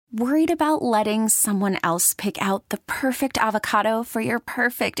Worried about letting someone else pick out the perfect avocado for your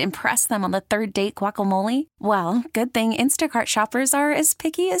perfect impress them on the third date guacamole? Well, good thing Instacart shoppers are as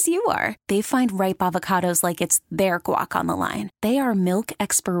picky as you are. They find ripe avocados like it's their guac on the line. They are milk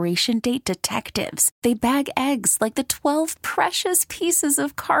expiration date detectives. They bag eggs like the 12 precious pieces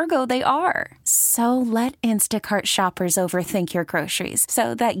of cargo they are. So let Instacart shoppers overthink your groceries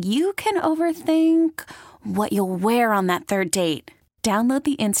so that you can overthink what you'll wear on that third date. Download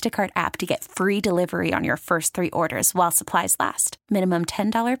the Instacart app to get free delivery on your first 3 orders while supplies last. Minimum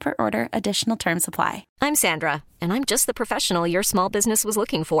 $10 per order. Additional terms apply. I'm Sandra, and I'm just the professional your small business was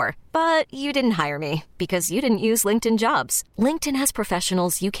looking for. But you didn't hire me because you didn't use LinkedIn Jobs. LinkedIn has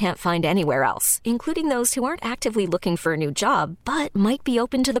professionals you can't find anywhere else, including those who aren't actively looking for a new job, but might be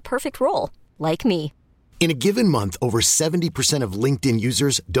open to the perfect role, like me. In a given month, over 70% of LinkedIn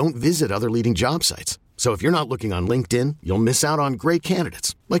users don't visit other leading job sites. So if you're not looking on LinkedIn, you'll miss out on great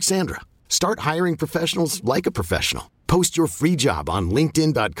candidates like Sandra. Start hiring professionals like a professional. Post your free job on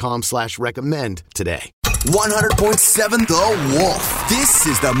linkedin.com/recommend today. 100.7 The Wolf. This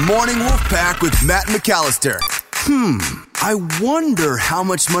is the Morning Wolf Pack with Matt McAllister. I wonder how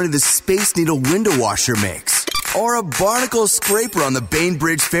much money the Space Needle window washer makes. Or a barnacle scraper on the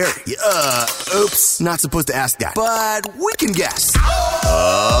Bainbridge Ferry. Oops, not supposed to ask that. But we can guess.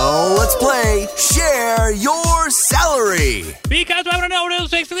 Let's play Share Your Salary. Because I want to know what it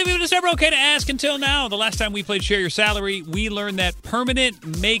takes to leave it. It's never okay to ask until now. The last time we played Share Your Salary, we learned that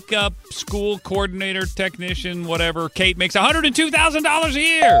permanent makeup school coordinator, technician, whatever, Kate makes $102,000 a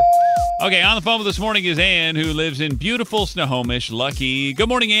year. Okay, on the phone with us this morning is Ann, who lives in beautiful Snohomish. Lucky. Good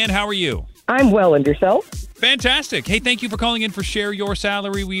morning, Ann. How are you? I'm well, and yourself? Fantastic. Hey, thank you for calling in for Share Your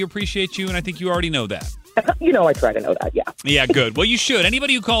Salary. We appreciate you, and I think you already know that. I try to know that, yeah. Yeah, good. Well, you should.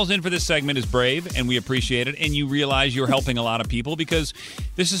 Anybody who calls in for this segment is brave, and we appreciate it, and you realize you're helping a lot of people because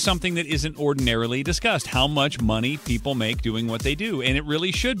this is something that isn't ordinarily discussed, how much money people make doing what they do, and it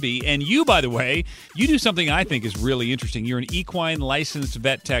really should be. And you, by the way, you do something I think is really interesting. You're an equine licensed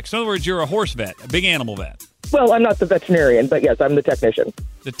vet tech. So in other words, you're a horse vet, a big animal vet. Well, I'm not the veterinarian, but yes, I'm the technician.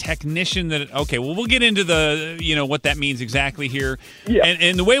 The technician that, okay, well, we'll get into the, what that means exactly here. Yeah.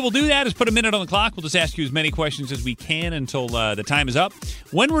 And the way we'll do that is put a minute on the clock. We'll just ask you as many questions as we can until the time is up.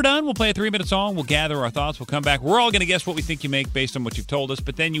 When we're done, we'll play a 3-minute song. We'll gather our thoughts. We'll come back. We're all going to guess what we think you make based on what you've told us,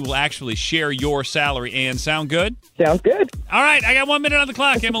 but then you will actually share your salary. And sound good? Sounds good. All right, I got 1 minute on the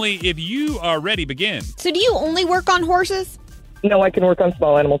clock. Emily, if you are ready, begin. So do you only work on horses? No, I can work on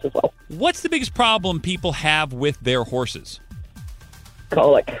small animals as well. What's the biggest problem people have with their horses?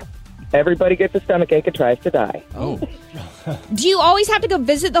 Colic. Everybody gets a stomachache and tries to die. Oh. Do you always have to go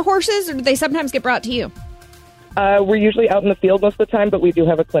visit the horses, or do they sometimes get brought to you? We're usually out in the field most of the time, but we do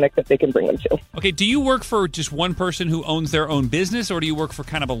have a clinic that they can bring them to. Okay, do you work for just one person who owns their own business, or do you work for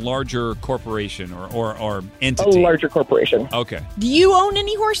kind of a larger corporation or entity? A larger corporation. Okay. Do you own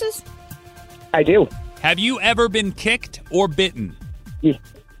any horses? I do. Have you ever been kicked or bitten?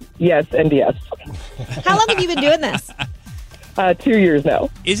 Yes, and yes. How long have you been doing this? 2 years now.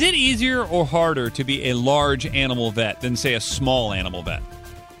 Is it easier or harder to be a large animal vet than, say, a small animal vet?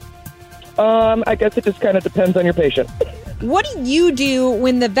 I guess it just kind of depends on your patient. What do you do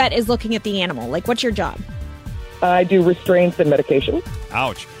when the vet is looking at the animal? Like, what's your job? I do restraints and medication.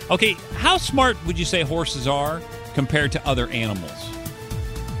 Ouch. Okay, how smart would you say horses are compared to other animals?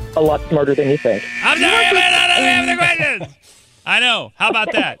 A lot smarter than you think. I'm sorry, I'm not having the questions. I know. How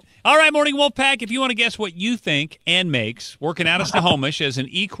about that? All right, Morning Wolf Pack, if you want to guess what you think Ann makes working out of Snohomish as an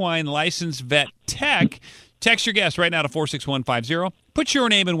equine licensed vet tech, text your guess right now to 46150. Put your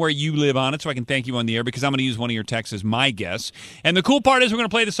name and where you live on it so I can thank you on the air because I'm going to use one of your texts as my guess. And the cool part is we're going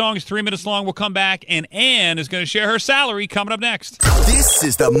to play the song. It's 3 minutes long. We'll come back, and Ann is going to share her salary coming up next. This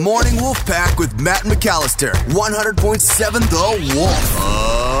is the Morning Wolf Pack with Matt McAllister. 100.7 The Wolf.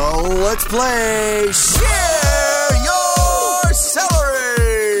 Let's play Share Your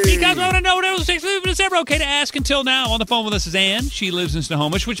Salary. Because I want to know what it takes. It's never okay to ask until now. On the phone with us is Ann. She lives in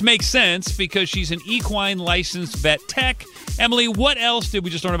Snohomish, which makes sense because she's an equine licensed vet tech. Emily, what else did we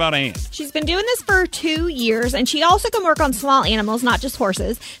just learn about Ann? She's been doing this for 2 years, and she also can work on small animals, not just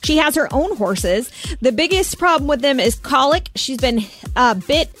horses. She has her own horses. The biggest problem with them is colic. She's been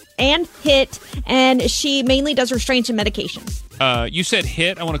bit and hit, and she mainly does restraints and medication. You said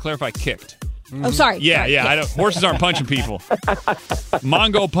hit. I want to clarify kicked. Oh, sorry. Yeah. I don't, horses aren't punching people.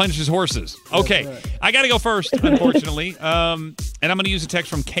 Mongo punches horses. Okay, I got to go first, unfortunately. And I'm going to use a text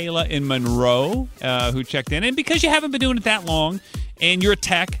from Kayla in Monroe, who checked in. And because you haven't been doing it that long, and you're a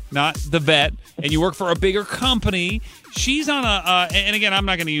tech, not the vet, and you work for a bigger company. She's on and again, I'm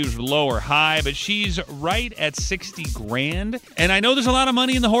not going to use low or high, but she's right at $60,000. And I know there's a lot of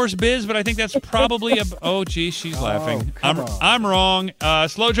money in the horse biz, but I think that's probably oh, geez, she's laughing. I'm wrong.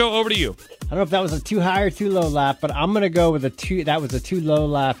 Slow Joe, over to you. I don't know if that was a too high or too low laugh, but I'm going to go with that was a too low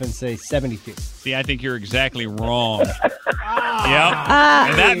laugh and say 72. See, I think you're exactly wrong. Yep.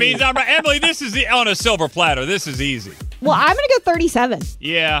 And that means I'm right. Emily, this is on a silver platter. This is easy. Well, I'm going to go 37.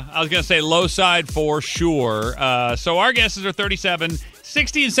 Yeah, I was going to say low side for sure. So our guesses are 37,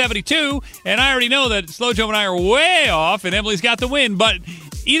 60, and 72. And I already know that Slow Joe and I are way off, and Emily's got the win. But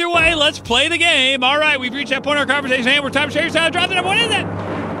either way, let's play the game. All right, we've reached that point in our conversation. And we're time to share your style. Drop the number. What is it?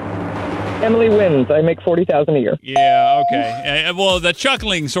 Emily wins. I make $40,000 a year. Yeah, okay. Well, the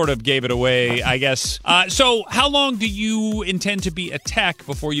chuckling sort of gave it away, I guess. So how long do you intend to be a tech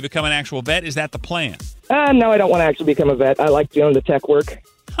before you become an actual vet? Is that the plan? No, I don't want to actually become a vet. I like doing the tech work.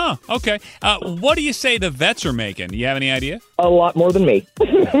 Huh, okay. What do you say the vets are making? Do you have any idea? A lot more than me.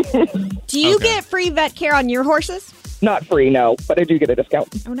 Do you get free vet care on your horses? Not free, no, but I do get a discount.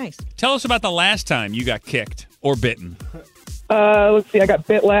 Oh, nice. Tell us about the last time you got kicked or bitten. Let's see. I got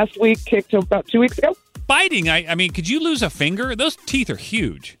bit last week, kicked about 2 weeks ago. Biting, I mean, could you lose a finger? Those teeth are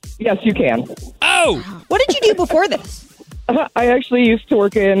huge. Yes, you can. Oh! What did you do before this? I actually used to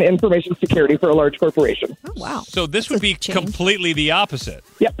work in information security for a large corporation. Oh, wow. So this would be completely the opposite.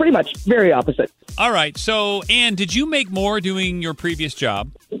 Yeah, pretty much. Very opposite. All right. So, Ann, did you make more doing your previous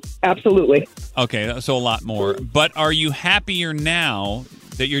job? Absolutely. Okay, so a lot more. But are you happier now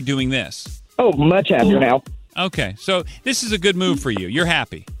that you're doing this? Oh, much happier now. Okay, so this is a good move for you. You're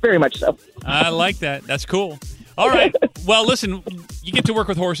happy. Very much so. I like that. That's cool. All right. Well, listen, you get to work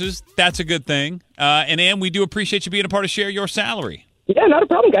with horses. That's a good thing. And Ann, we do appreciate you being a part of Share Your Salary. Yeah, not a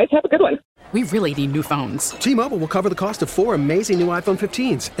problem, guys. Have a good one. We really need new phones. T-Mobile will cover the cost of 4 amazing new iPhone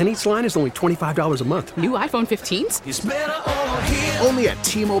 15s, and each line is only $25 a month. New iPhone 15s? It's better over here. Only at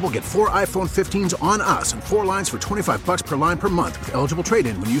T-Mobile, get 4 iPhone 15s on us and 4 lines for $25 per line per month with eligible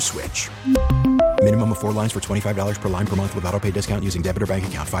trade-in when you switch. Minimum of 4 lines for $25 per line per month with autopay discount using debit or bank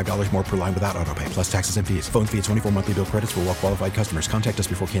account. $5 more per line without autopay, plus taxes and fees. Phone fee at 24 monthly bill credits for well-qualified customers. Contact us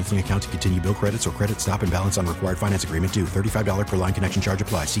before canceling account to continue bill credits or credit stop and balance on required finance agreement due. $35 per line connection charge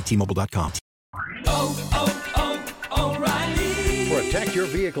applies. See T-Mobile.com. O'Reilly. Protect your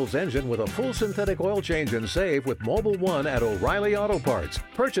vehicle's engine with a full synthetic oil change and save with Mobil 1 at O'Reilly Auto Parts.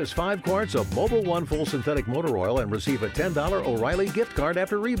 Purchase 5 quarts of Mobil 1 full synthetic motor oil and receive a $10 O'Reilly gift card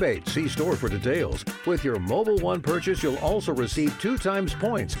after rebate. See store for details. With your Mobil 1 purchase, you'll also receive 2 times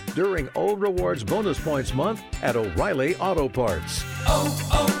points during O Rewards Bonus Points Month at O'Reilly Auto Parts.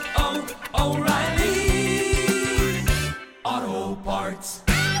 O'Reilly Auto Parts.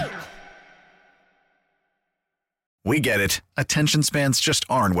 We get it. Attention spans just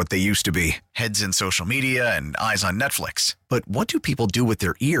aren't what they used to be. Heads in social media and eyes on Netflix. But what do people do with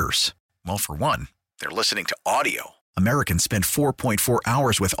their ears? Well, for one, they're listening to audio. Americans spend 4.4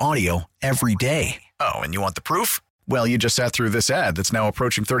 hours with audio every day. Oh, and you want the proof? Well, you just sat through this ad that's now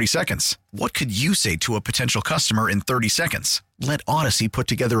approaching 30 seconds. What could you say to a potential customer in 30 seconds? Let Odyssey put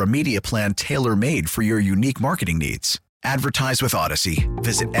together a media plan tailor-made for your unique marketing needs. Advertise with Odyssey.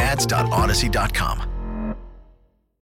 Visit ads.odyssey.com.